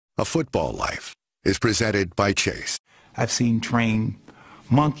A Football Life is presented by Chase. I've seen trained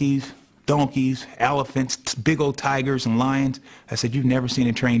monkeys, donkeys, elephants, big old tigers and lions. I said, you've never seen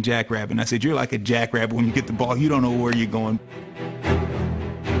a trained jackrabbit. And I said, you're like a jackrabbit. When you get the ball, you don't know where you're going.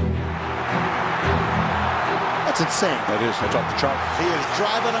 That's insane. That is. That's off the chart. He is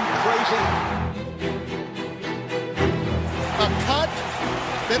driving them crazy. A cut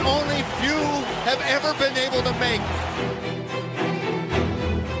that only few have ever been able to make.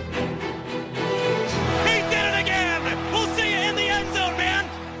 He did it again! We'll see you in the end zone, man!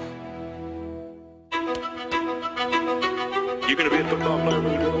 You're going to be a football player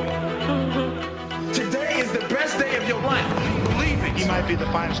when you grow up. Today is the best day of your life. Believe it. He might be the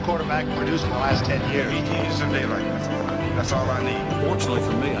finest quarterback produced in the last 10 years. He's a day like that. That's all I need. Fortunately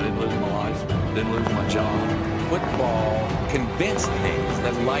for me, I didn't lose my life, didn't lose my job. Football convinced me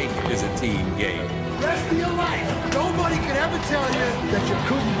that life is a team game. Rest of your life. Nobody could ever tell you that you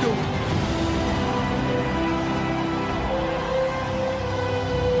couldn't do it.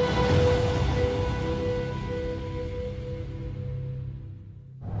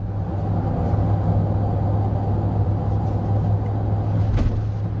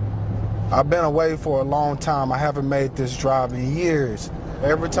 I've been away for a long time. I haven't made this drive in years.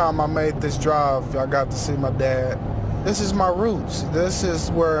 Every time I made this drive, I got to see my dad. This is my roots. This is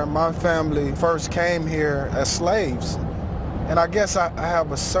where my family first came here as slaves. And I guess I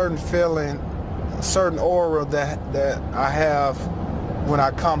have a certain feeling, a certain aura that I have when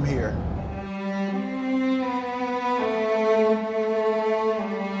I come here.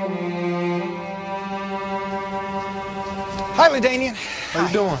 Hi, LaDainian. How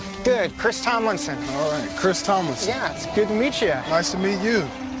you doing? Good. Chris Tomlinson. All right, Chris Tomlinson. Yeah, it's good to meet you. Nice to meet you.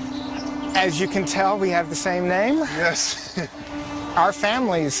 As you can tell, we have the same name. Yes. Our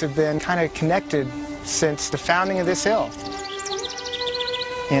families have been kind of connected since the founding of this hill.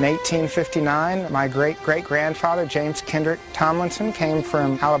 In 1859, my great-great-grandfather, James Kendrick Tomlinson, came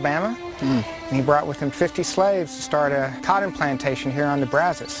from Alabama. And he brought with him 50 slaves to start a cotton plantation here on the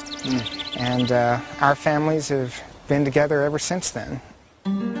Brazos. And our families have been together ever since then.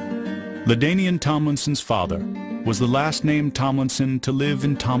 LaDainian Tomlinson's father was the last named Tomlinson to live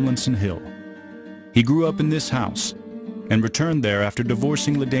in Tomlinson Hill. He grew up in this house and returned there after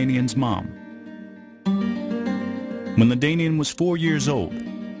divorcing LaDainian's mom. When LaDainian was 4 years old,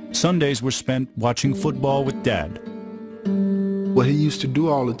 Sundays were spent watching football with Dad. What he used to do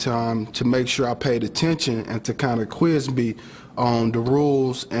all the time to make sure I paid attention and to kind of quiz me on the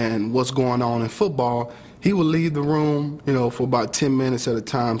rules and what's going on in football, he would leave the room, you know, for about 10 minutes at a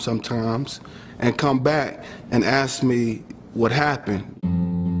time sometimes, and come back and ask me what happened.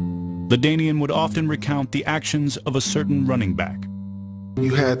 LaDainian would often recount the actions of a certain running back.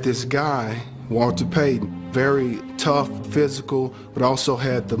 You had this guy, Walter Payton, very tough, physical, but also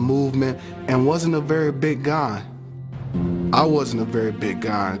had the movement and wasn't a very big guy. I wasn't a very big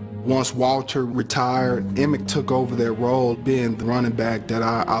guy. Once Walter retired, Emmett took over that role, being the running back that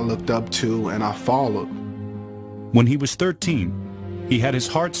I looked up to and I followed. When he was 13, he had his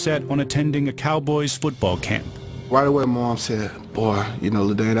heart set on attending a Cowboys football camp. Right away, Mom said, boy, you know,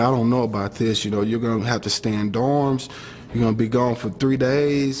 LaDainian, I don't know about this. You know, you're going to have to stay in dorms. You're going to be gone for 3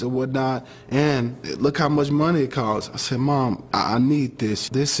 days or whatnot. And look how much money it costs. I said, Mom, I need this.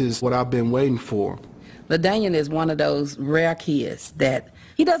 This is what I've been waiting for. LaDainian is one of those rare kids that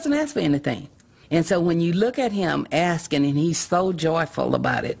he doesn't ask for anything. And so when you look at him asking and he's so joyful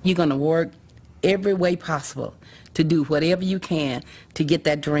about it, you're going to work every way possible to do whatever you can to get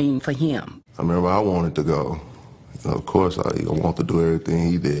that dream for him. I remember I wanted to go. You know, of course, I want to do everything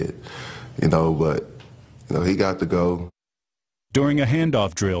he did, you know, but, you know, he got to go. During a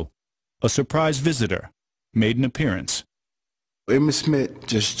handoff drill, a surprise visitor made an appearance. Emmitt Smith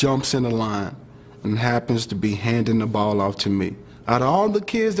just jumps in the line and happens to be handing the ball off to me. Out of all the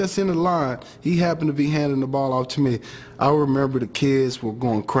kids that's in the line, he happened to be handing the ball off to me. I remember the kids were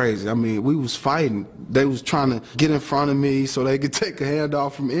going crazy. I mean, we was fighting. They was trying to get in front of me so they could take a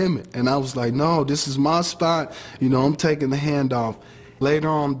handoff from Emmett. And I was like, no, this is my spot. You know, I'm taking the handoff. Later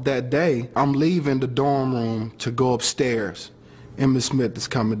on that day, I'm leaving the dorm room to go upstairs. Emmitt Smith is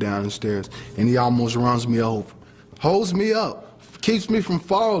coming down the stairs, and he almost runs me over. Holds me up, keeps me from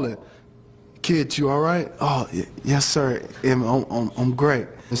falling. Kid, you all right? Oh, yes, sir. I'm great.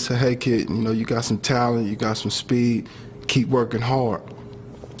 I said, hey, kid, you know, you got some talent, you got some speed, keep working hard.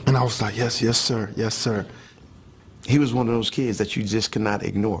 And I was like, yes, sir, yes, sir. He was one of those kids that you just cannot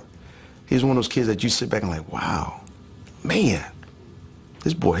ignore. He was one of those kids that you sit back and like, wow, man,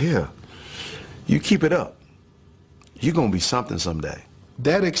 this boy here, you keep it up, you're going to be something someday.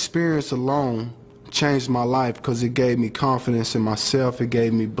 That experience alone changed my life because it gave me confidence in myself. It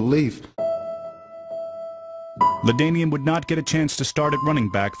gave me belief. LaDainian would not get a chance to start at running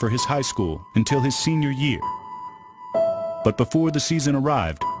back for his high school until his senior year. But before the season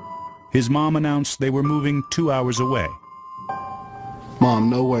arrived, his mom announced they were moving 2 hours away. Mom,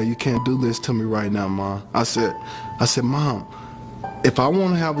 no way, you can't do this to me right now, Mom. I said, Mom, if I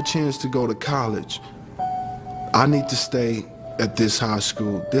want to have a chance to go to college, I need to stay at this high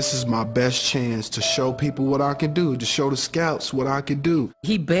school. This is my best chance to show people what I can do, to show the scouts what I can do.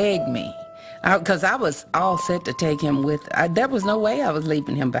 He begged me, because I was all set to take him with. There was no way I was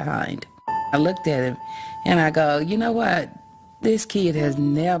leaving him behind. I looked at him and I go, you know what? This kid has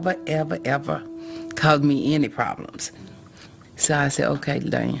never, ever, ever caused me any problems. So I said, okay,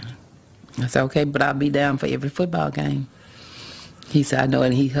 Dan. I said, okay, but I'll be down for every football game. He said, I know,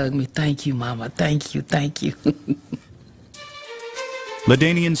 and he hugged me. Thank you, Mama. Thank you, thank you.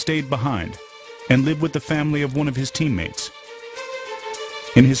 LaDainian stayed behind and lived with the family of one of his teammates.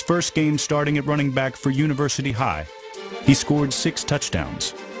 In his first game starting at running back for University High, he scored 6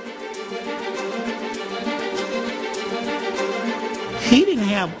 touchdowns. He didn't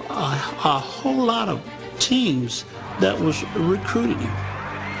have a whole lot of teams that was recruiting him.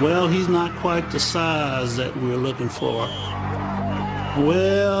 Well, he's not quite the size that we're looking for.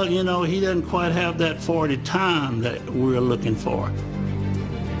 Well, you know, he doesn't quite have that 40 time that we're looking for.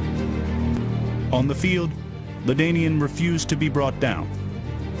 On the field, LaDainian refused to be brought down.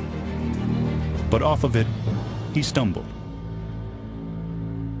 But off of it, he stumbled.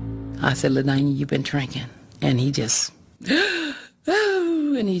 I said, LaDainian, you've been drinking. And he just,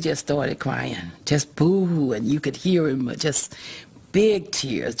 and he just started crying. Just boo, and you could hear him just big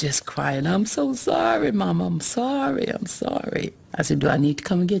tears, just crying. I'm so sorry, Mama, I'm sorry, I'm sorry. I said, do I need to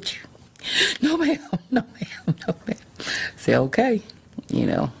come and get you? No, ma'am, no, ma'am, no, ma'am. I said, okay, you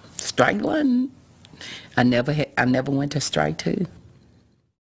know, strike one. I never went to strike two.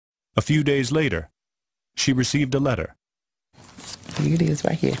 A few days later, she received a letter. Here it is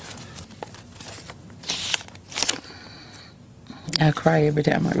right here. I cry every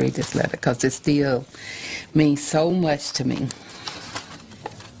time I read this letter because it still means so much to me.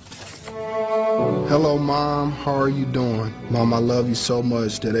 Hello, Mom. How are you doing? Mom, I love you so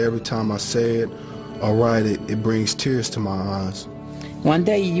much that every time I say it or write it, it brings tears to my eyes. One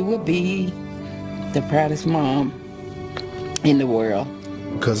day you will be the proudest mom in the world.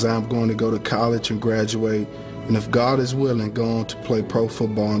 Because I'm going to go to college and graduate, and if God is willing, go on to play pro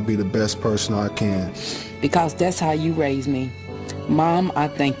football and be the best person I can. Because that's how you raised me. Mom, I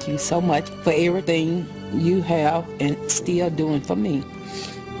thank you so much for everything you have and still doing for me.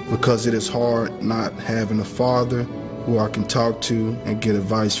 Because it is hard not having a father who I can talk to and get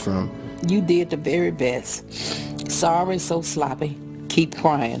advice from. You did the very best. Sorry, so sloppy. Keep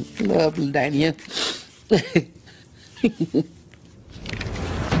crying. Love, LaDainian.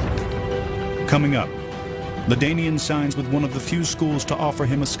 Coming up, LaDainian signs with one of the few schools to offer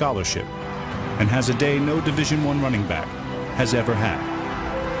him a scholarship and has a day no Division I running back has ever had.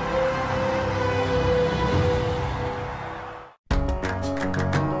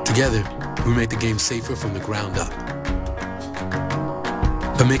 Together, we make the game safer from the ground up.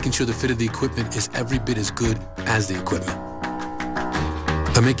 By making sure the fit of the equipment is every bit as good as the equipment.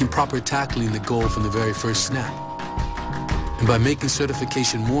 By making proper tackling the goal from the very first snap. And by making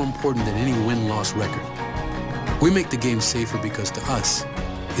certification more important than any win-loss record. We make the game safer because to us,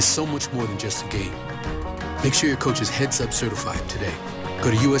 it's so much more than just a game. Make sure your coach is heads-up certified today.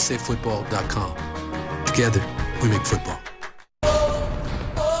 Go to usafootball.com. Together, we make football.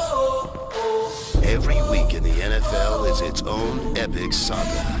 Every week in the NFL is its own epic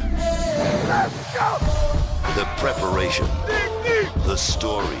saga. Let's go! The preparation, the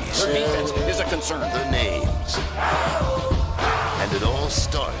stories, Their defense is a concern. the names. And it all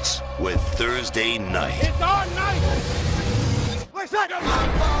starts with Thursday night. It's our night! Let's go!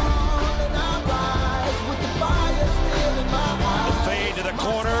 The fade to the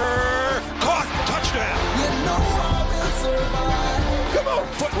corner. Caught. Touchdown. Come on.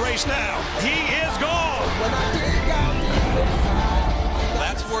 Foot race now. He is gone.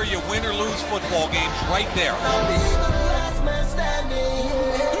 That's where you win or lose football games, right there.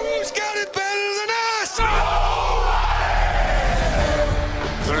 Who's got it better than us?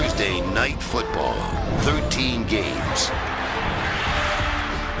 Thursday night football. 13 games.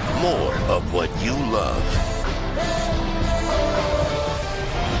 More of what you love.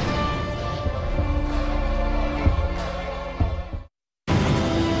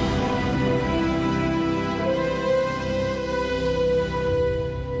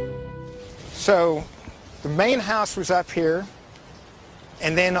 So the main house was up here,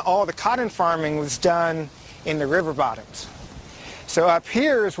 And then all the cotton farming was done in the river bottoms. So up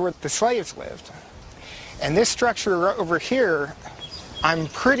here is where the slaves lived. And this structure over here, I'm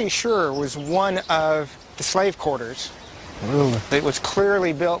pretty sure, was one of the slave quarters. Really? It was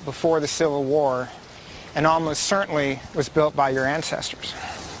clearly built before the Civil War and almost certainly was built by your ancestors.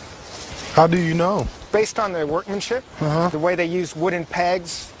 How do you know? Based on the workmanship, the way they used wooden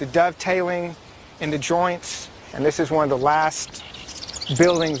pegs, the dovetailing in the joints, and this is one of the last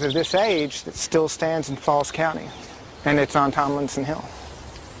buildings of this age that still stands in Falls County, and it's on Tomlinson Hill.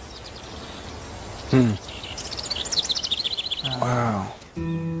 Wow.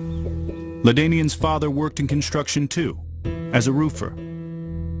 LaDainian's father worked in construction too, as a roofer.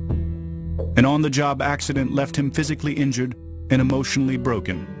 An on-the-job accident left him physically injured and emotionally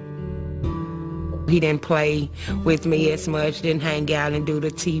broken. He didn't play with me as much, didn't hang out and do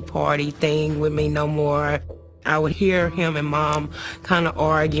the tea party thing with me no more. I would hear him and Mom kind of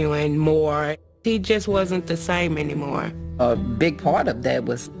arguing more. He just wasn't the same anymore. A big part of that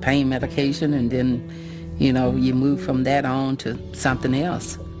was pain medication, and then, you know, you move from that on to something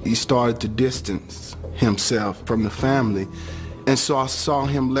else. He started to distance himself from the family, and so I saw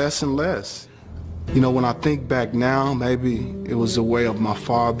him less and less. You know, when I think back now, maybe it was a way of my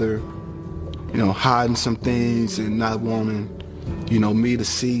father, you know, hiding some things and not wanting, you know, me to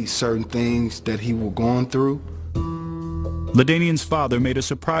see certain things that he was going through. LaDainian's father made a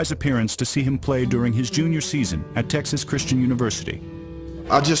surprise appearance to see him play during his junior season at Texas Christian University.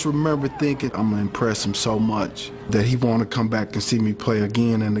 I just remember thinking I'm gonna impress him so much that he wanted to come back and see me play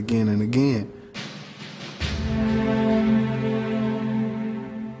again and again and again.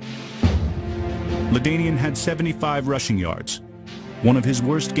 LaDainian had 75 rushing yards, one of his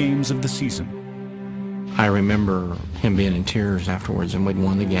worst games of the season. I remember him being in tears afterwards, and we'd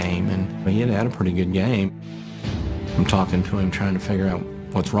won the game, and he had a pretty good game. I'm talking to him, trying to figure out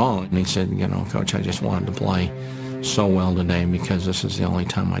what's wrong, and he said, you know, Coach, I just wanted to play so well today because this is the only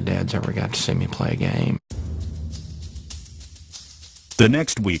time my dad's ever got to see me play a game. The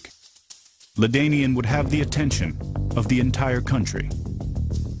next week, LaDainian would have the attention of the entire country.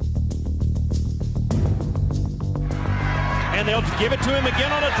 And they'll give it to him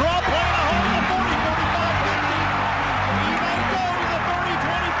again on a draw play and a hole in the 40, 45, 50. He may go to the 30,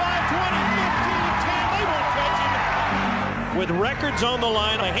 25, 20, 15, 10. They won't catch him. With records on the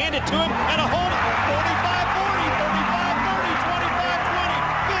line, I hand it to him and a hole 45, 40, 35, 30, 25, 20,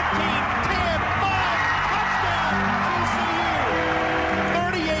 15, 10, 5. Touchdown, TCU.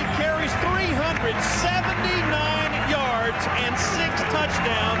 38 carries, 379 yards, and 6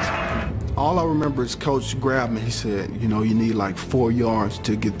 touchdowns. All I remember is Coach grabbed me. He said, you know, you need like 4 yards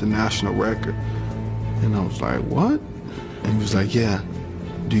to get the national record. And I was like, what? And he was like, yeah,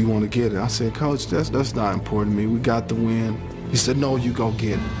 do you want to get it? I said, Coach, that's not important to me. We got the win. He said, no, you go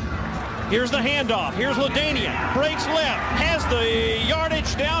get it. Here's the handoff. Here's LaDainian. Breaks left. Has the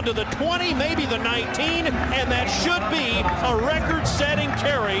yardage down to the 20, maybe the 19. And that should be a record-setting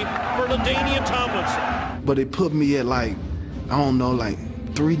carry for LaDainian Tomlinson. But it put me at like, I don't know, like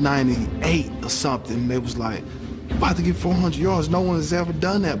 398 or something. They was like, you're about to get 400 yards. No one has ever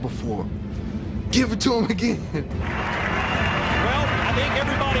done that before. Give it to him again. Well, I think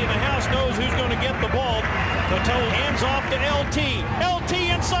everybody in the house knows who's going to get the ball. Patel hands off to LT.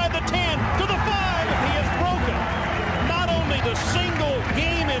 LT inside the 10 to the 5. He has broken not only the single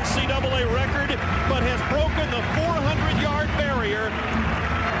game NCAA record, but has broken the 400-yard barrier.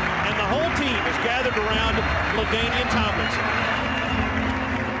 And the whole team is gathered around LaDainian Tomlinson.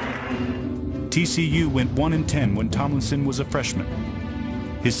 TCU went 1-10 when Tomlinson was a freshman.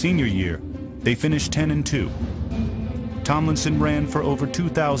 His senior year, they finished 10-2. Tomlinson ran for over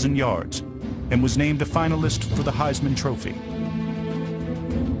 2,000 yards and was named a finalist for the Heisman Trophy.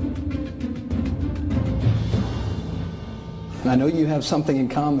 I know you have something in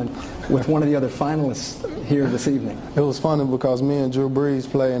common with one of the other finalists here this evening. It was funny because me and Drew Brees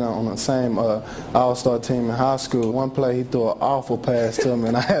played on the same all-star team in high school. One play he threw an awful pass to me,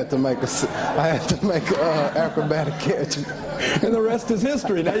 and I had to make a acrobatic catch. And the rest is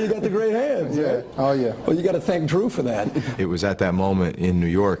history. Now you got the great hands. Yeah. Right? Oh yeah. Well, you got to thank Drew for that. It was at that moment in New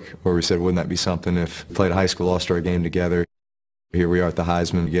York where we said, wouldn't that be something if we played a high school all-star game together? Here we are at the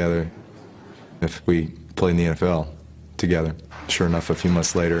Heisman together. If we played in the NFL together. Sure enough, a few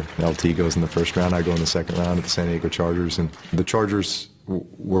months later, LT goes in the first round, I go in the second round at the San Diego Chargers, and the Chargers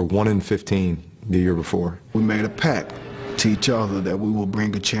were 1-15 the year before. We made a pact to each other that we will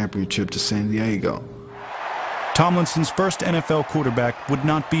bring a championship to San Diego. Tomlinson's first NFL quarterback would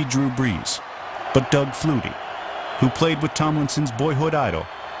not be Drew Brees, but Doug Flutie, who played with Tomlinson's boyhood idol,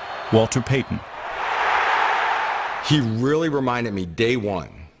 Walter Payton. He really reminded me day one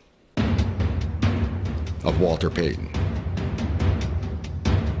of Walter Payton.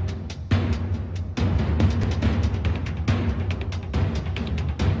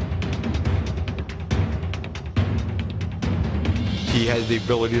 He had the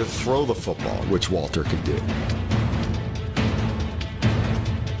ability to throw the football, which Walter could do.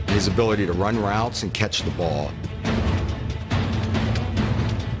 His ability to run routes and catch the ball.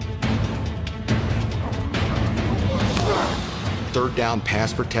 Third down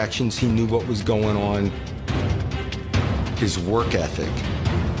pass protections, he knew what was going on. His work ethic.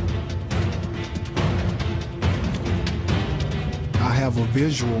 I have a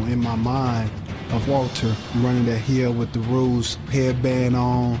visual in my mind of Walter running that hill with the Ruse headband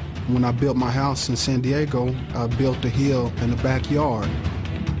on. When I built my house in San Diego, I built the hill in the backyard.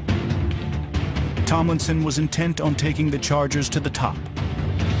 Tomlinson was intent on taking the Chargers to the top.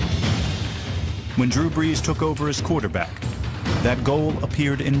 When Drew Brees took over as quarterback, that goal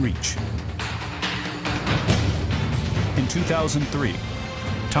appeared in reach. In 2003,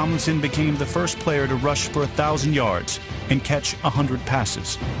 Tomlinson became the first player to rush for 1,000 yards and catch 100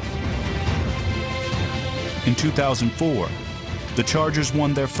 passes. In 2004, the Chargers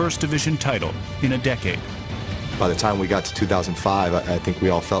won their first division title in a decade. By the time we got to 2005, I think we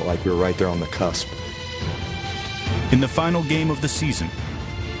all felt like we were right there on the cusp. In the final game of the season,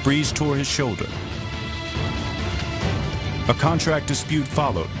 Brees tore his shoulder. A contract dispute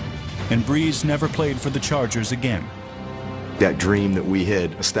followed, and Brees never played for the Chargers again. That dream that we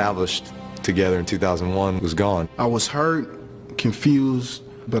had established together in 2001 was gone. I was hurt, confused,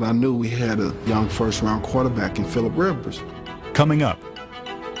 but I knew we had a young first-round quarterback in Phillip Rivers. Coming up,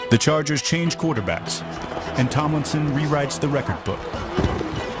 the Chargers change quarterbacks, and Tomlinson rewrites the record book.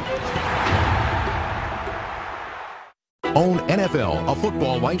 Own NFL, A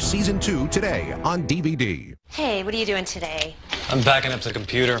Football Life Season 2 today on DVD. Hey, what are you doing today? I'm backing up the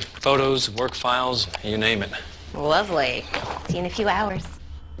computer. Photos, work files, you name it. Lovely. See you in a few hours.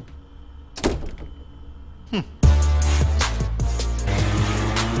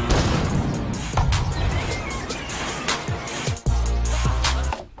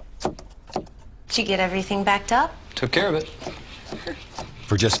 Did you get everything backed up? Took care of it.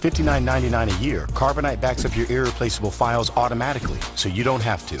 For just $59.99 a year, Carbonite backs up your irreplaceable files automatically, so you don't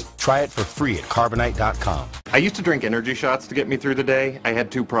have to. Try it for free at Carbonite.com. I used to drink energy shots to get me through the day. I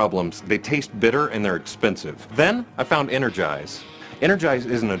had two problems. They taste bitter and they're expensive. Then I found Energize. Energize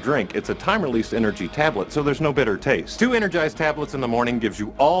isn't a drink, it's a time-release energy tablet, so there's no bitter taste. 2 Energize tablets in the morning gives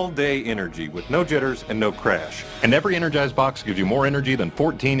you all-day energy with no jitters and no crash. And every Energize box gives you more energy than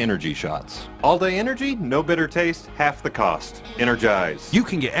 14 energy shots. All-day energy, no bitter taste, half the cost. Energize. You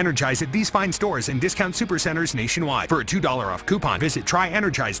can get Energize at these fine stores and discount supercenters nationwide. For a $2 off coupon, visit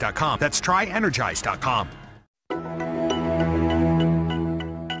tryenergize.com. That's tryenergize.com.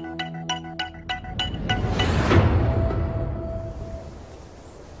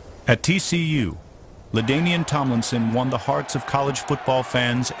 At TCU, LaDainian Tomlinson won the hearts of college football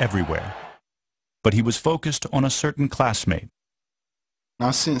fans everywhere. But he was focused on a certain classmate.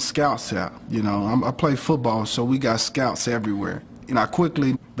 I sent scouts out. I play football, so we got scouts everywhere. I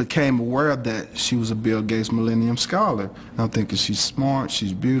quickly became aware that she was a Bill Gates Millennium Scholar. I'm thinking she's smart,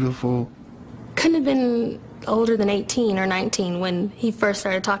 she's beautiful. Couldn't have been older than 18 or 19 when he first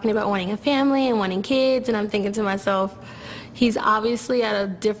started talking about wanting a family and wanting kids, and I'm thinking to myself, he's obviously at a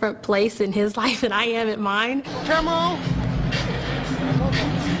different place in his life than I am at mine. Come on.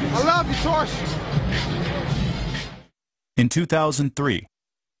 I love you, Torch. In 2003,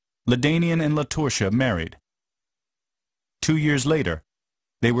 LaDainian and LaTorsha married. 2 years later,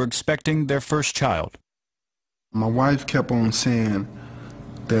 they were expecting their first child. My wife kept on saying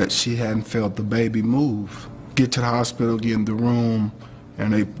that she hadn't felt the baby move. Get to the hospital, get in the room,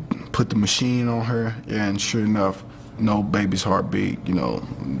 and they put the machine on her, and sure enough, no baby's heartbeat,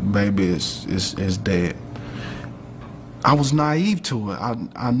 baby is dead. I was naive to it.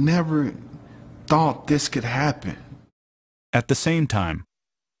 I never thought this could happen. At the same time,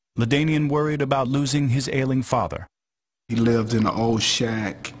 LaDainian worried about losing his ailing father. He lived in an old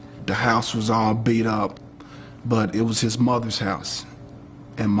shack. The house was all beat up, but it was his mother's house,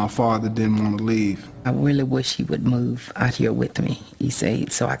 and my father didn't want to leave. I really wish he would move out here with me, he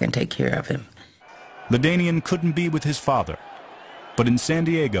said, so I can take care of him. LaDainian couldn't be with his father, but in San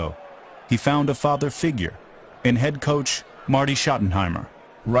Diego, he found a father figure in head coach Marty Schottenheimer.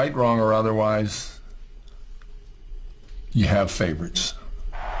 Right, wrong, or otherwise, you have favorites.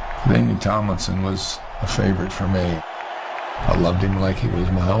 LaDainian Tomlinson was a favorite for me. I loved him like he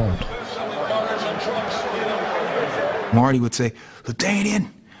was my own. Marty would say, LaDainian,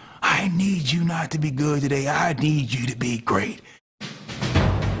 I need you not to be good today. I need you to be great.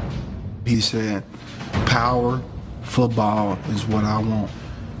 He said, power, football is what I want.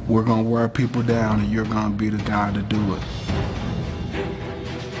 We're going to wear people down, and you're going to be the guy to do it.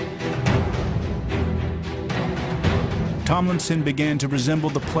 Tomlinson began to resemble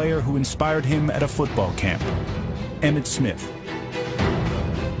the player who inspired him at a football camp, Emmitt Smith.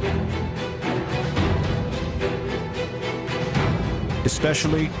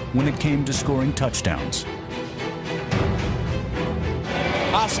 Especially when it came to scoring touchdowns.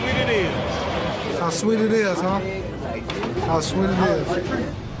 How sweet it is. How sweet it is, huh? How sweet it is.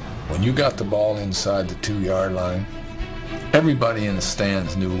 When you got the ball inside the 2-yard line, everybody in the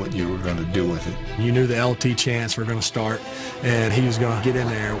stands knew what you were going to do with it. You knew the LT chants were going to start, and he was going to get in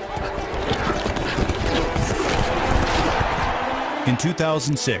there. In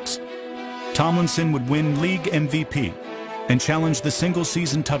 2006, Tomlinson would win league MVP and challenge the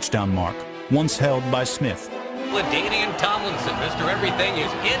single-season touchdown mark, once held by Smith. LaDainian Tomlinson, Mr. Everything,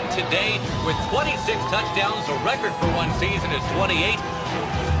 is in today with 26 touchdowns. The record for one season is 28.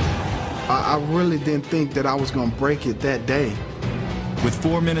 I really didn't think that I was going to break it that day. With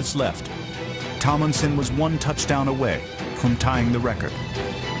 4 minutes left, Tomlinson was 1 touchdown away from tying the record.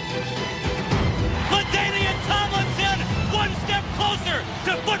 LaDainian Tomlinson, one step closer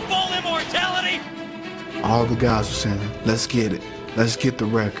to football immortality. All the guys were saying, let's get it. Let's get the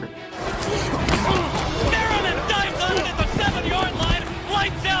record. Merriman dives on it at the 7-yard line.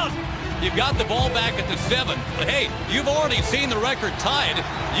 Lights out. You got the ball back at the 7, but hey, you've already seen the record tied.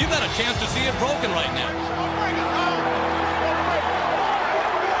 You've got a chance to see it broken right now.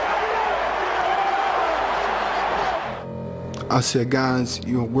 I said, guys,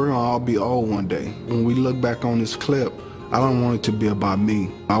 we're gonna all be old one day. When we look back on this clip, I don't want it to be about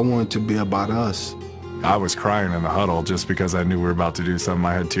me. I want it to be about us. I was crying in the huddle just because I knew we were about to do something.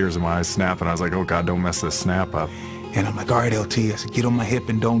 I had tears in my eyes snapping. I was like, oh God, don't mess this snap up. And I'm like, all right, LT, I said, get on my hip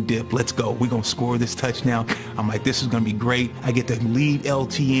and don't dip. Let's go. We're going to score this touchdown. I'm like, this is going to be great. I get to lead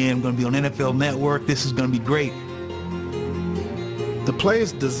LTN. I'm going to be on NFL Network. This is going to be great. The play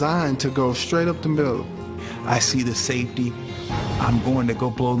is designed to go straight up the middle. I see the safety. I'm going to go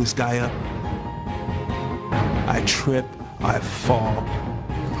blow this guy up. I trip. I fall.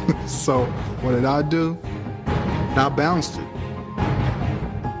 So what did I do? I bounced it.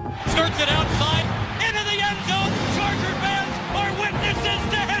 Skirts it outside, into the end zone. Charger fans are witnesses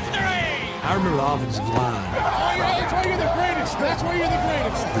to history. I remember the offensive line. That's why you're the greatest. That's why you're the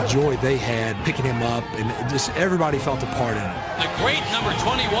greatest. The joy they had picking him up, and just everybody felt a part in it. The great number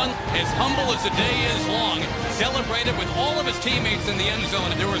 21, as humble as the day is long, celebrated with all of his teammates in the end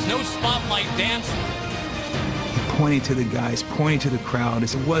zone. There was no spotlight dance. Pointing to the guys, pointing to the crowd.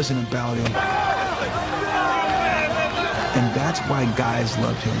 It wasn't about him. And that's why guys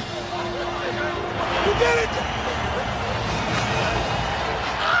loved him. You did it!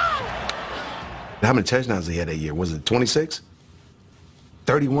 How many touchdowns he had that year? Was it 26?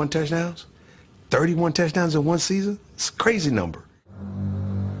 31 touchdowns? 31 touchdowns in one season? It's a crazy number.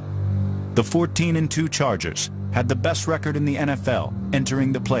 The 14-2 Chargers had the best record in the NFL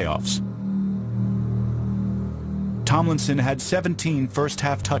entering the playoffs. Tomlinson had 17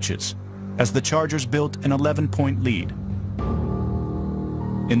 first-half touches as the Chargers built an 11-point lead.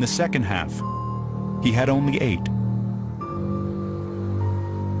 In the second half, he had only 8.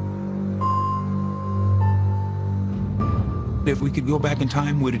 If we could go back in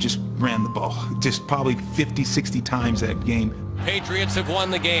time, we'd have just ran the ball. Just probably 50, 60 times that game. Patriots have won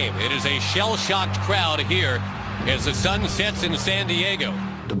the game. It is a shell-shocked crowd here as the sun sets in San Diego.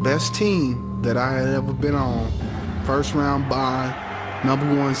 The best team that I had ever been on, first round bye,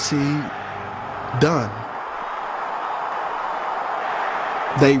 #1 seed, done.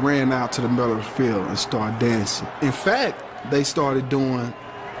 They ran out to the middle of the field and started dancing. In fact, they started doing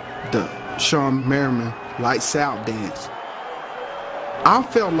the Sean Merriman lights out dance. I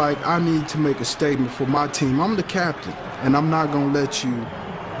felt like I need to make a statement for my team. I'm the captain, and I'm not going to let you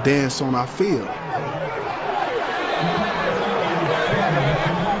dance on our field.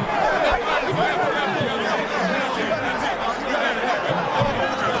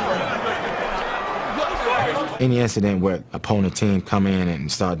 Any incident where opponent team come in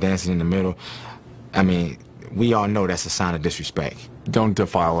and start dancing in the middle, I mean, we all know that's a sign of disrespect. Don't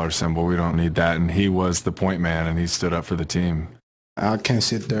defile our symbol. We don't need that. And he was the point man, and he stood up for the team. I can't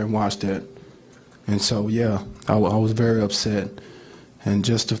sit there and watch that. And so, yeah, I was very upset. And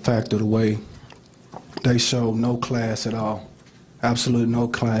just the fact of the way they showed no class at all, absolutely no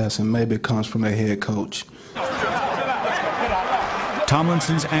class, and maybe it comes from their head coach.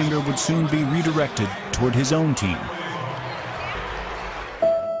 Tomlinson's anger would soon be redirected toward his own team.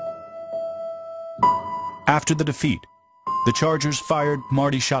 After the defeat, the Chargers fired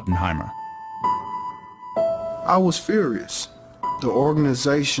Marty Schottenheimer. I was furious. The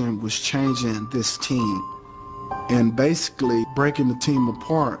organization was changing this team and basically breaking the team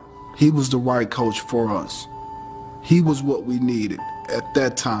apart. He was the right coach for us. He was what we needed at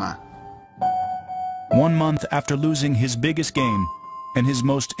that time. 1 month after losing his biggest game and his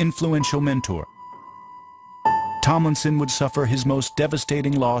most influential mentor, Tomlinson would suffer his most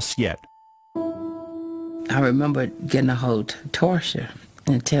devastating loss yet. I remember getting a hold of Torsia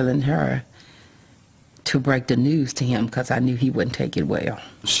and telling her to break the news to him because I knew he wouldn't take it well.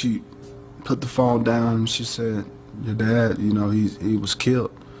 She put the phone down and she said, your dad, you know, he was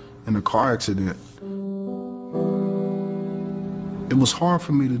killed in a car accident. It was hard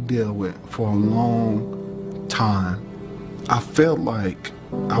for me to deal with for a long time. I felt like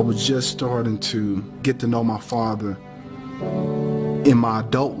I was just starting to get to know my father in my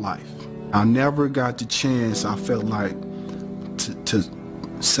adult life. I never got the chance, I felt like, to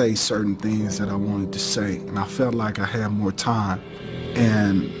say certain things that I wanted to say. And I felt like I had more time.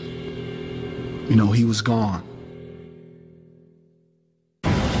 And, you know, he was gone.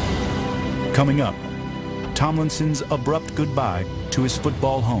 Coming up, Tomlinson's abrupt goodbye to his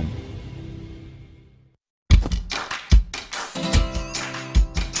football home.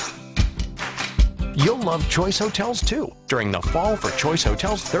 You'll love Choice Hotels too during the Fall for Choice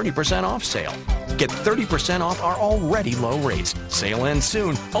Hotels 30% off sale. Get 30% off our already low rates. Sale ends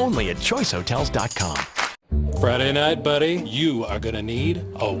soon, only at choicehotels.com. Friday night, buddy, you are gonna need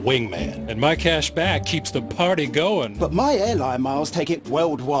a wingman. And my cash back keeps the party going. But my airline miles take it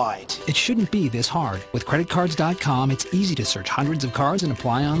worldwide. It shouldn't be this hard. With creditcards.com, it's easy to search hundreds of cards and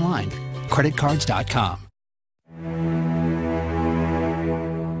apply online. Creditcards.com.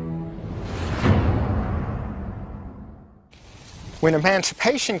 When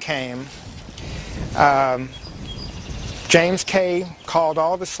emancipation came, James K. called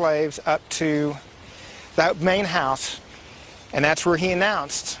all the slaves up to that main house, and that's where he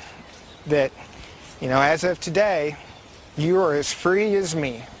announced that, you know, as of today, you are as free as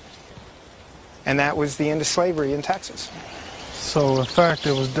me. And that was the end of slavery in Texas. So in fact,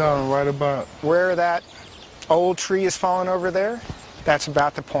 it was done right about where that old tree is fallen over there, that's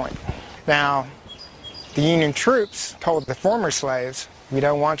about the point. Now, the Union troops told the former slaves, we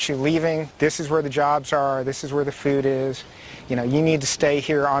don't want you leaving, this is where the jobs are, this is where the food is, you know, you need to stay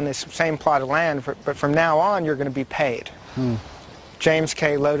here on this same plot of land, but from now on you're going to be paid. James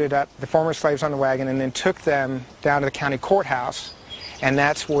K. loaded up the former slaves on the wagon and then took them down to the county courthouse, and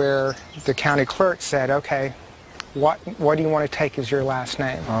that's where the county clerk said, okay, what do you want to take as your last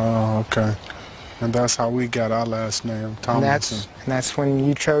name? Oh, okay. And that's how we got our last name, Tomlinson. And that's when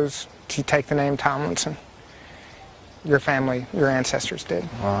you chose to take the name Tomlinson. Your family, your ancestors did.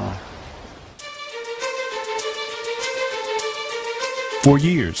 Wow. For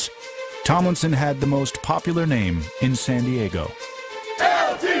years, Tomlinson had the most popular name in San Diego.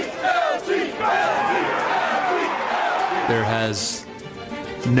 There has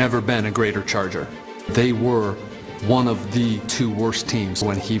never been a greater Charger. They were one of the two worst teams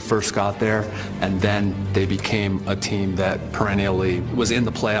when he first got there, and then they became a team that perennially was in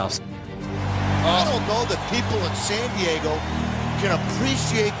the playoffs. I don't know that people in San Diego can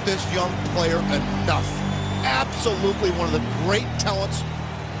appreciate this young player enough. Absolutely one of the great talents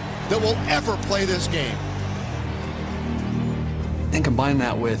that will ever play this game. And combine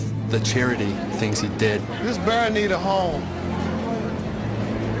that with the charity things he did. This bear need a home.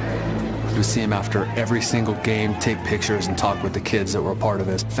 You see him after every single game, take pictures and talk with the kids that were a part of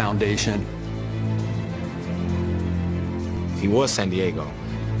his foundation. He was San Diego.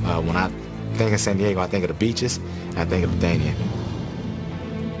 When I think of San Diego, I think of the beaches, and I think of LaDainian.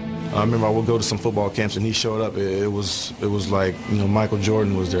 I remember I would go to some football camps and he showed up. It was like, you know, Michael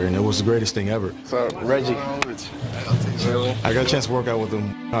Jordan was there, and it was the greatest thing ever. So, Reggie. I got a chance to work out with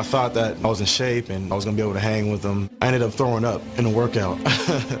him. I thought that I was in shape and I was going to be able to hang with him. I ended up throwing up in the workout.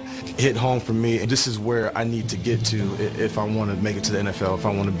 Hit home for me, and this is where I need to get to if I want to make it to the NFL, if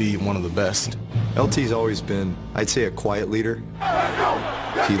I want to be one of the best. LT's always been, I'd say, a quiet leader.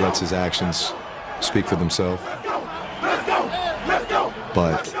 He lets his actions speak for themselves.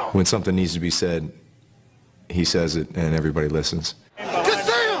 But when something needs to be said, he says it and everybody listens. Get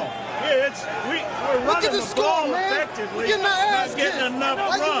down! Look at the score, man. We're getting our ass kicked.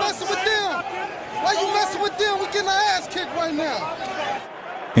 Why you messing with them? Why you messing with them? We're getting our ass kicked right now.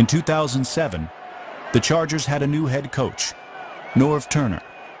 In 2007, the Chargers had a new head coach, Norv Turner.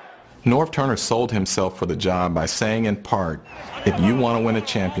 Norv Turner sold himself for the job by saying in part, if you want to win a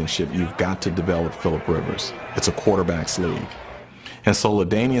championship, you've got to develop Phillip Rivers. It's a quarterback's league. And so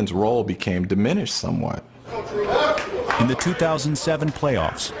LaDainian's role became diminished somewhat. In the 2007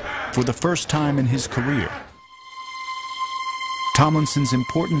 playoffs, for the first time in his career, Tomlinson's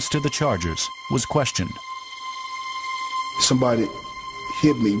importance to the Chargers was questioned. Somebody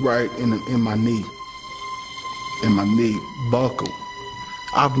hit me right in my knee, and my knee buckled.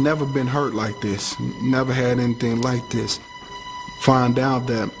 I've never been hurt like this, never had anything like this. Find out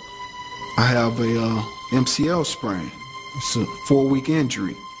that I have a MCL sprain. It's a 4-week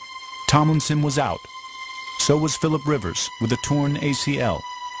injury. Tomlinson was out. So was Phillip Rivers with a torn ACL.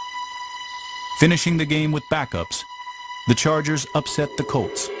 Finishing the game with backups, the Chargers upset the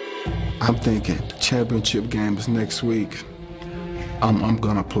Colts. I'm thinking the championship game is next week. I'm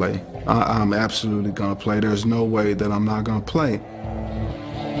gonna play. I'm absolutely gonna play. There's no way that I'm not gonna play.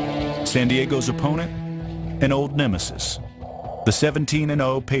 San Diego's opponent, an old nemesis, the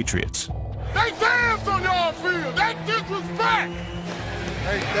 17-0 Patriots. They dance on y'all field. They disrespect.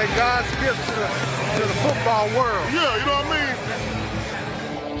 They God's gift to the football world. Yeah, you know what I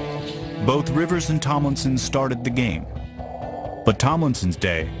mean? Both Rivers and Tomlinson started the game, but Tomlinson's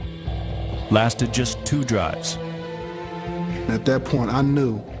day lasted just 2 drives. At that point, I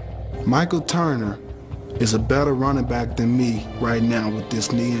knew Michael Turner is a better running back than me right now with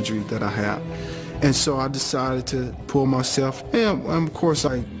this knee injury that I have. And so I decided to pull myself, and of course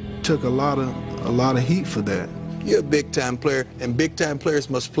I took a lot of heat for that. You're a big-time player, and big-time players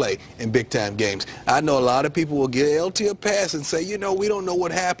must play in big-time games. I know a lot of people will get LT a pass and say, you know, we don't know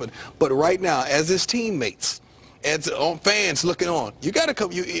what happened. But right now, as his teammates, as fans looking on, you got to come.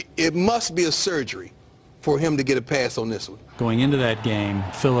 It must be a surgery for him to get a pass on this one. Going into that game,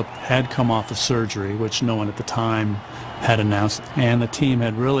 Phillip had come off of surgery, which no one at the time had announced, and the team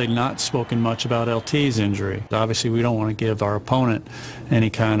had really not spoken much about LT's injury. Obviously, we don't want to give our opponent any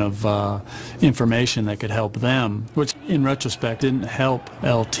kind of information that could help them, which in retrospect didn't help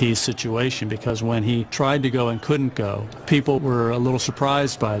LT's situation, because when he tried to go and couldn't go, people were a little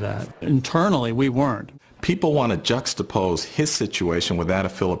surprised by that. Internally, we weren't. People want to juxtapose his situation with that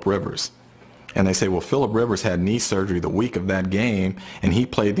of Phillip Rivers. And they say, well, Phillip Rivers had knee surgery the week of that game, and he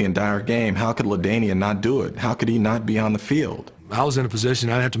played the entire game. How could LaDainian not do it? How could he not be on the field? I was in a position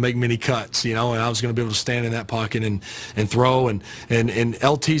I'd have to make many cuts, you know, and I was going to be able to stand in that pocket and throw. And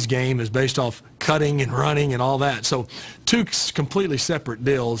LT's game is based off cutting and running and all that. So 2 completely separate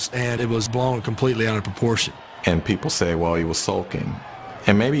deals, and it was blown completely out of proportion. And people say, well, he was sulking.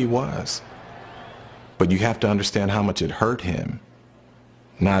 And maybe he was. But you have to understand how much it hurt him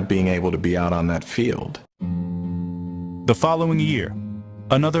not being able to be out on that field. The following year,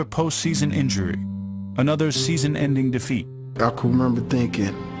 another postseason injury, another season-ending defeat. I can remember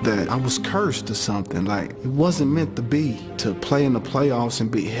thinking that I was cursed or something, like it wasn't meant to be, to play in the playoffs and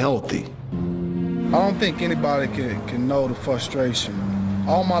be healthy. I don't think anybody can know the frustration.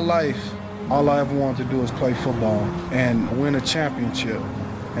 All my life, all I ever wanted to do is play football and win a championship.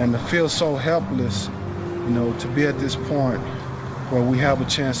 And to feel so helpless, you know, to be at this point where we have a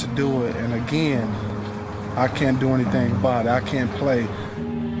chance to do it, and again, I can't do anything about it. I can't play.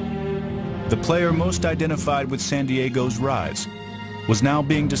 The player most identified with San Diego's rise was now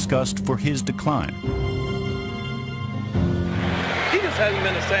being discussed for his decline. He just hasn't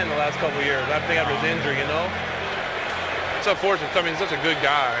been the same the last couple of years. I think after his injury, you know. It's unfortunate. I mean, he's such a good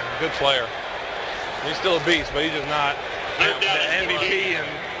guy, good player. He's still a beast, but he's just not the MVP. And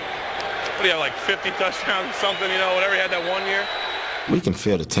what do you have, like 50 touchdowns or something, you know, whatever he had that one year? We can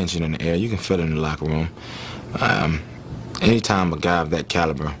feel the tension in the air. You can feel it in the locker room. Anytime a guy of that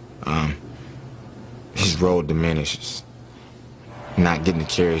caliber, his role diminishes, not getting the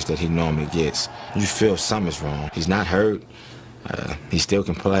carries that he normally gets, you feel something's wrong. He's not hurt. He still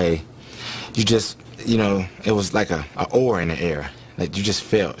can play. You just, you know, it was like an aura in the air. Like you just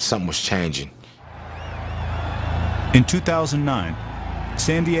felt something was changing. In 2009,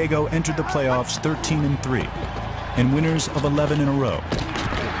 San Diego entered the playoffs 13-3. and winners of 11 in a row.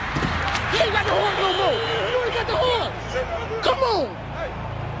 He ain't got the horn no more. You ain't got the horn. Come on.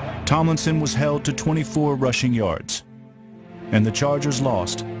 Tomlinson was held to 24 rushing yards, and the Chargers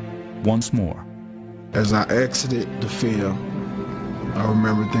lost once more. As I exited the field, I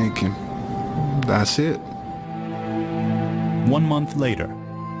remember thinking, that's it. 1 month later,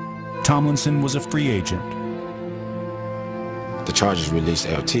 Tomlinson was a free agent. The Chargers released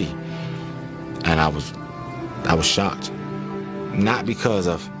LT, and I was shocked. Not because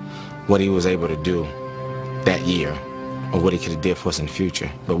of what he was able to do that year or what he could have did for us in the future,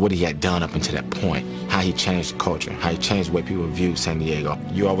 but what he had done up until that point, how he changed the culture, how he changed the way people viewed San Diego.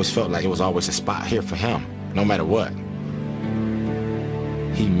 You always felt like it was always a spot here for him, no matter what.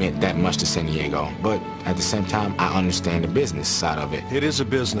 he meant that much to San Diego. But at the same time, I understand the business side of it. It is a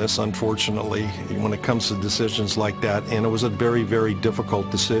business, unfortunately, when it comes to decisions like that, and it was a very, very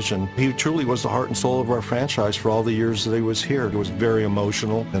difficult decision. He truly was the heart and soul of our franchise for all the years that he was here. It was very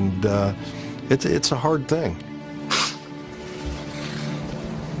emotional, and it's a hard thing.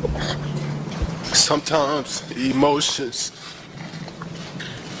 Sometimes emotions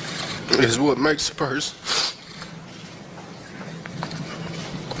is what makes a person.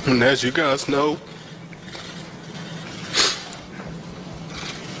 And as you guys know,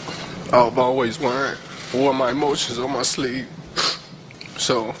 I've always wore my emotions on my sleeve.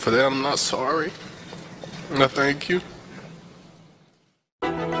 So for that, I'm not sorry. I thank you.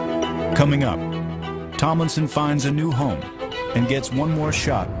 Coming up, Tomlinson finds a new home and gets one more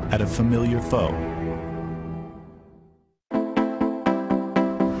shot at a familiar foe.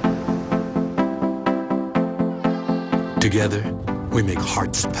 Together, we make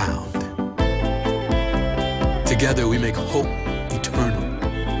hearts pound. Together, we make hope eternal.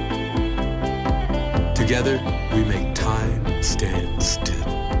 Together, we make time stand still.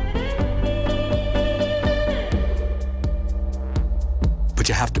 But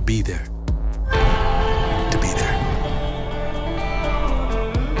you have to be there to be there.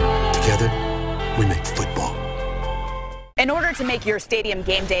 Together, we make football. In order to make your stadium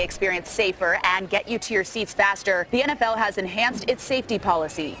game day experience safer and get you to your seats faster, the NFL has enhanced its safety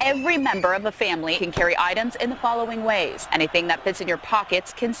policy. Every member of a family can carry items in the following ways. Anything that fits in your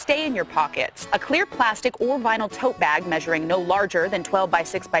pockets can stay in your pockets. A clear plastic or vinyl tote bag measuring no larger than 12 by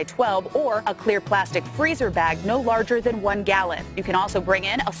 6 by 12, or a clear plastic freezer bag no larger than 1 gallon. You can also bring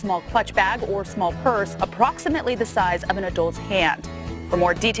in a small clutch bag or small purse approximately the size of an adult's hand. For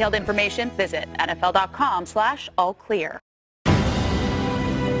more detailed information, visit NFL.com/allclear.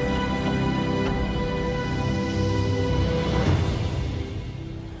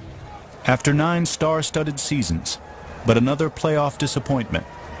 After 9 star-studded seasons, but another playoff disappointment,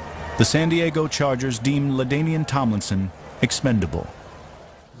 the San Diego Chargers deemed LaDainian Tomlinson expendable.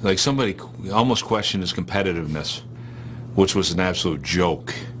 Like, somebody almost questioned his competitiveness, which was an absolute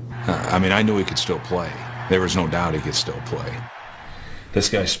joke. I mean, I knew he could still play. There was no doubt he could still play. This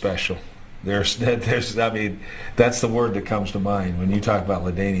guy's special. I mean, that's the word that comes to mind when you talk about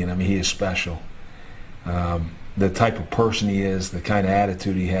LaDainian. I mean, he is special. The type of person he is, the kind of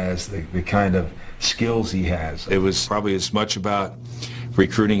attitude he has, the kind of skills he has. It was probably as much about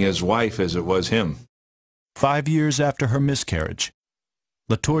recruiting his wife as it was him. 5 years after her miscarriage,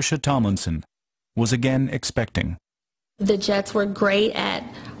 LaTorsha Tomlinson was again expecting. The Jets were great at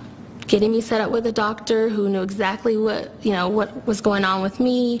getting me set up with a doctor who knew exactly what was going on with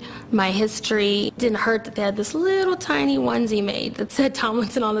me, my history. It didn't hurt that they had this little tiny onesie made that said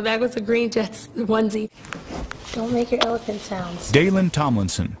Tomlinson on the back. With a green Jets onesie. Don't make your elephant sounds. Dalen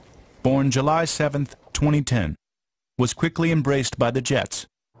Tomlinson, born July 7th, 2010, was quickly embraced by the Jets.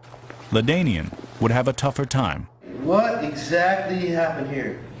 LaDainian would have a tougher time. What exactly happened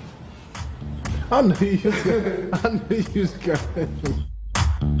here? I knew you was going.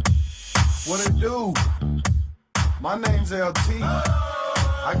 What it do? My name's LT.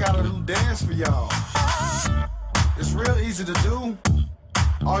 I got a new dance for y'all. It's real easy to do.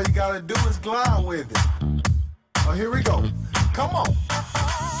 All you gotta do is glide with it. Oh, here we go. Come on.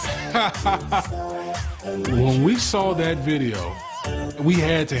 When we saw that video, we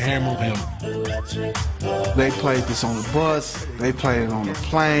had to hammer him. They played this on the bus. They played it on the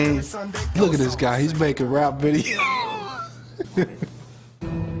plane. Look at this guy. He's making rap videos.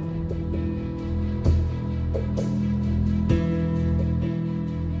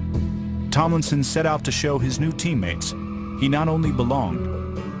 Tomlinson set out to show his new teammates he not only belonged,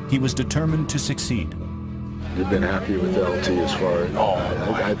 he was determined to succeed. You've been happy with LT as far as... Oh,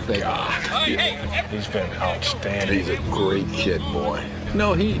 I think he's been outstanding. He's a great kid, boy.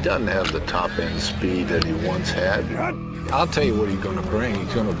 No, he doesn't have the top-end speed that he once had. I'll tell you what he's going to bring.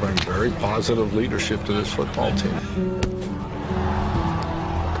 He's going to bring very positive leadership to this football team.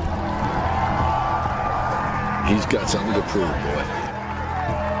 He's got something to prove, boy.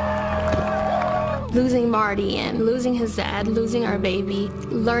 Losing Marty and losing his dad, losing our baby,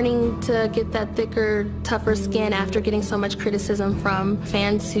 learning to get that thicker, tougher skin after getting so much criticism from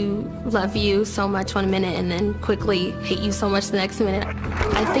fans who love you so much 1 minute and then quickly hate you so much the next minute.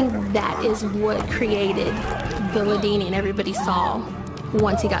 I think that is what created the LaDainian everybody saw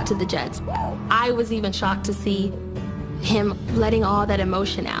once he got to the Jets. I was even shocked to see him letting all that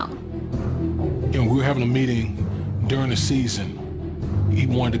emotion out. You know, we were having a meeting during the season. He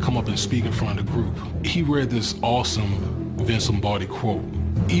wanted to come up and speak in front of the group. He read this awesome Vince Lombardi quote.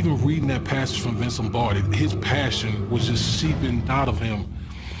 Even reading that passage from Vince Lombardi, his passion was just seeping out of him.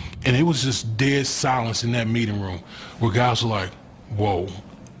 And it was just dead silence in that meeting room where guys were like, whoa,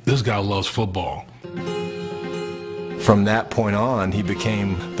 this guy loves football. From that point on, he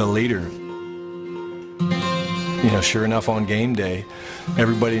became the leader. You know, sure enough, on game day,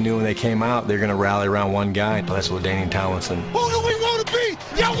 everybody knew when they came out, they're going to rally around one guy. That's LaDainian Tomlinson. Who do we want to be?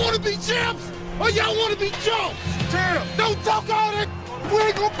 Y'all want to be champs or y'all want to be chumps? Don't talk all that. We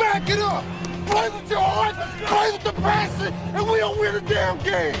ain't going to back it up. Play with your heart, play with the passion, and we don't win a damn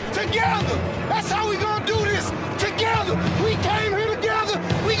game. Together. That's how we going to do this. Together. We came here together.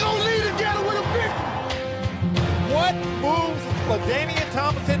 We going to lead together with a victory. What moves LaDainian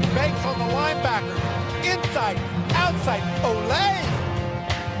Tomlinson makes on the linebacker? Inside, outside, Olay!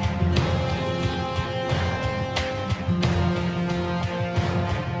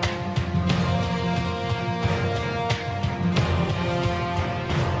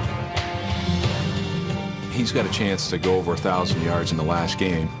 He's got a chance to go over 1,000 yards in the last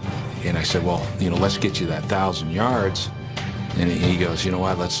game. And I said, well, you know, let's get you that 1,000 yards. And he goes, you know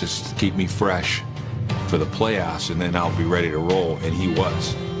what, let's just keep me fresh for the playoffs, and then I'll be ready to roll. And he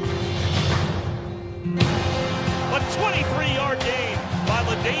was. A 23-yard gain by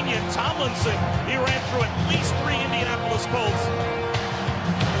LaDainian Tomlinson. He ran through at least 3 Indianapolis Colts.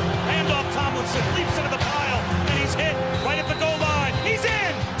 Handoff, Tomlinson leaps into the pile, and he's hit right at the goal line. He's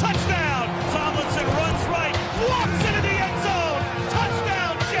in! Touchdown! Tomlinson runs right, walks into the end zone.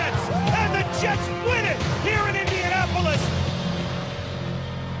 Touchdown, Jets! And the Jets win it here in Indianapolis.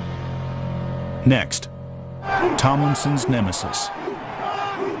 Next, Tomlinson's nemesis.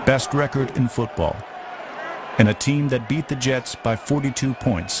 Best record in football. And a team that beat the Jets by 42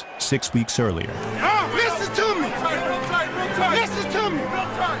 points 6 weeks earlier. Listen to me. Listen to me.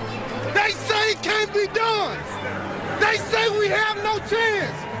 They say it can't be done. They say we have no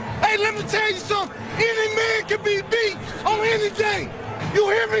chance. Hey, let me tell you something. Any man can be beat on any day. You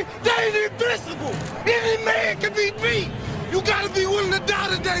hear me? They ain't invincible. Any man can be beat. You gotta be willing to die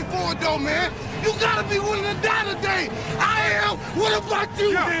today for it, though, man. You gotta be willing to die today. I am. What about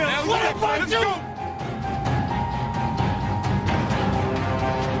you? What about you?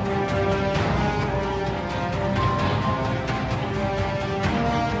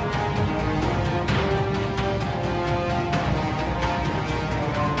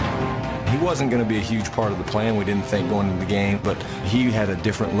 He wasn't going to be a huge part of the plan. We didn't think going into the game, but he had a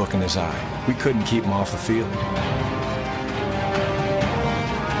different look in his eye. We couldn't keep him off the field.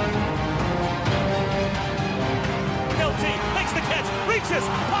 LT makes the catch, reaches,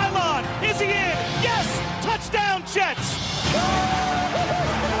 pylon, is he in? Yes! Touchdown, Jets!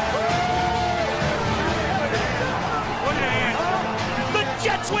 The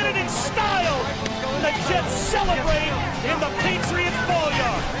Jets win it in style! The Jets celebrate in the Patriots ball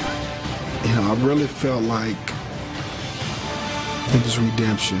yard. You know, I really felt like it was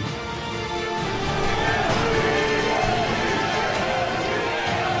redemption.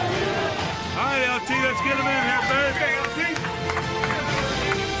 All right, LT, let's get him in here, baby.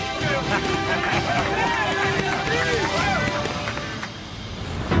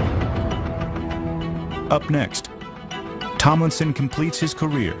 Up next, Tomlinson completes his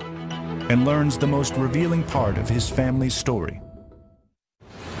career and learns the most revealing part of his family's story.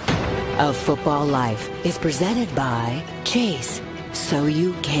 A Football Life is presented by Chase, so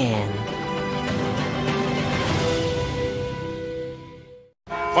you can.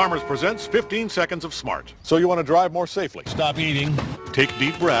 Farmers presents 15 Seconds of Smart. So you want to drive more safely. Stop eating. Take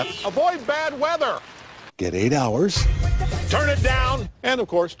deep breaths. Avoid bad weather. Get 8 hours. Turn it down. And, of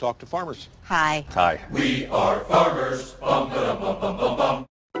course, talk to farmers. Hi. Hi. We are farmers. Bum, ba, bum, bum, bum, bum.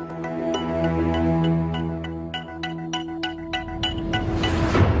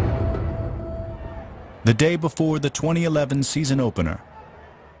 The day before the 2011 season opener,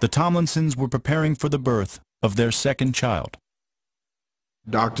 the Tomlinsons were preparing for the birth of their second child.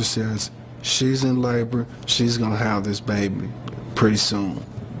 Doctor says, she's in labor, she's gonna have this baby pretty soon.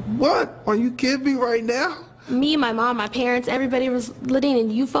 What? Are you kidding me right now? Me, my mom, my parents, everybody was,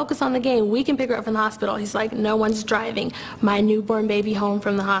 LaDainian, you focus on the game. We can pick her up from the hospital. He's like, no one's driving my newborn baby home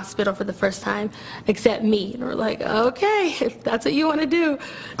from the hospital for the first time except me. And we're like, okay, if that's what you want to do.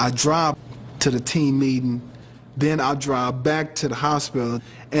 I drive to the team meeting, then I'll drive back to the hospital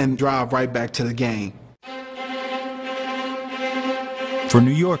and drive right back to the game. For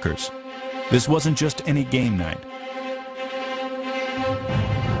New Yorkers, this wasn't just any game night.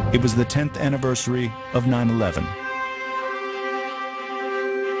 It was the 10th anniversary of 9/11.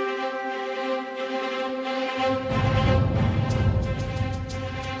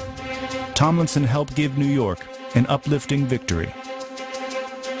 Tomlinson helped give New York an uplifting victory.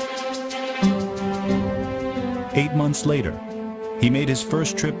 8 months later, He made his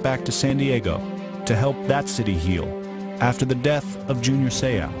first trip back to San Diego to help that city heal after the death of Junior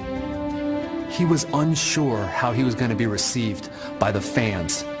Seau. He was unsure how he was going to be received by the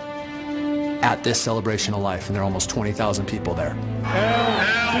fans at this celebration of life, and there are almost 20,000 people there.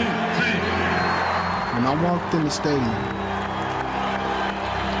 When I walked in the stadium,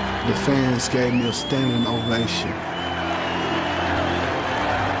 the fans gave me a standing ovation.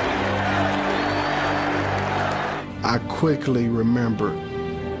 I quickly remembered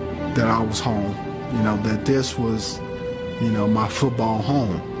that I was home, that this was, my football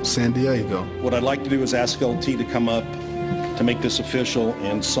home, San Diego. What I'd like to do is ask LT to come up to make this official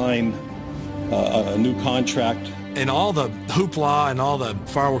and sign a new contract. And all the hoopla and all the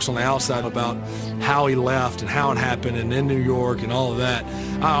fireworks on the outside about how he left and how it happened and in New York and all of that,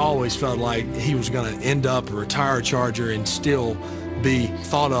 I always felt like he was going to end up a retired Charger and still be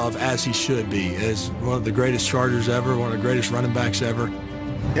thought of as he should be, as one of the greatest Chargers ever, one of the greatest running backs ever.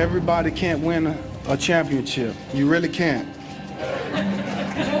 Everybody can't win a championship. You really can't.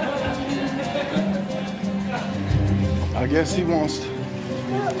 I guess he wants to.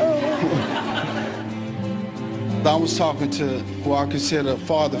 I was talking to who I consider a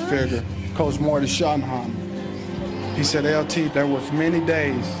father figure, Coach Marty Schottenheimer. He said, LT, there was many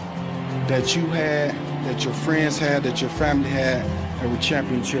days that you had, that your friends had, that your family had, that were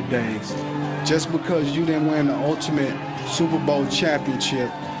championship days. Just because you didn't win the ultimate Super Bowl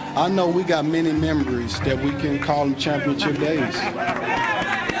championship, I know we got many memories that we can call them championship days.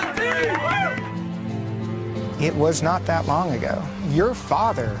 It was not that long ago. Your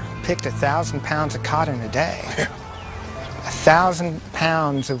father picked 1,000 pounds of cotton a day. 1,000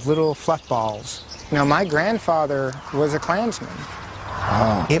 pounds of little fluff balls. My grandfather was a Klansman.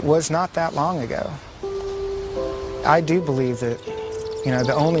 Wow. It was not that long ago. I do believe that,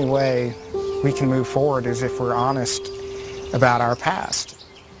 the only way we can move forward is if we're honest about our past.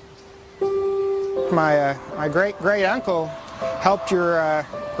 My great-great-uncle helped your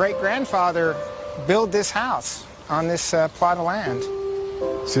great-grandfather build this house on this plot of land.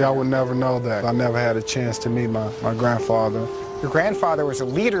 See, I would never know that. I never had a chance to meet my grandfather. Your grandfather was a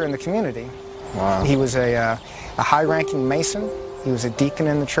leader in the community. Wow. He was a high-ranking Mason. He was a deacon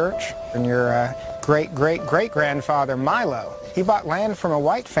in the church. And your great-great-great-grandfather, Milo, he bought land from a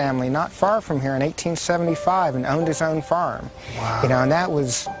white family not far from here in 1875 and owned his own farm. Wow. And that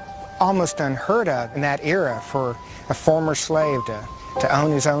was almost unheard of in that era for a former slave to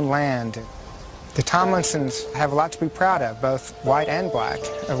own his own land. The Tomlinsons have a lot to be proud of, both white and black,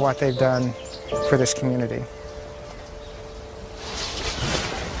 of what they've done for this community.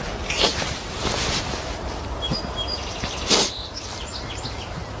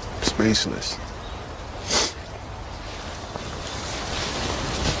 Speechless.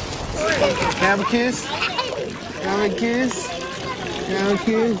 Have a kiss? Have a kiss? Have a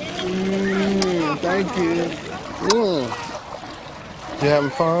kiss? Thank you. You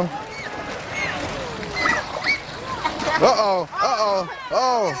having fun? Uh-oh,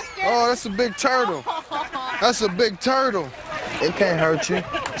 oh, that's a big turtle. That's a big turtle. It can't hurt you.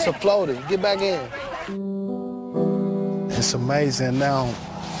 It's a floater. Get back in. It's amazing now,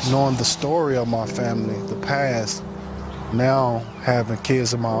 knowing the story of my family, the past, now having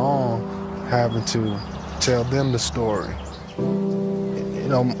kids of my own, having to tell them the story.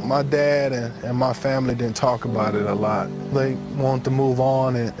 My dad and my family didn't talk about it a lot. They wanted to move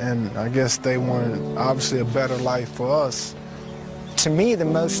on, and I guess they wanted, obviously, a better life for us. To me, the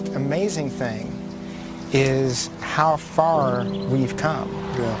most amazing thing is how far we've come.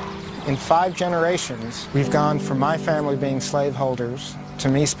 Yeah. In 5 generations, we've gone from my family being slaveholders to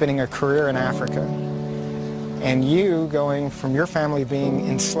me spending a career in Africa, and you going from your family being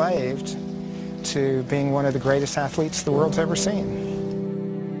enslaved to being one of the greatest athletes the world's ever seen.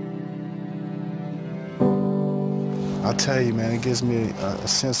 I tell you, man, it gives me a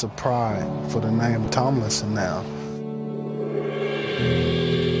sense of pride for the name Tomlinson now.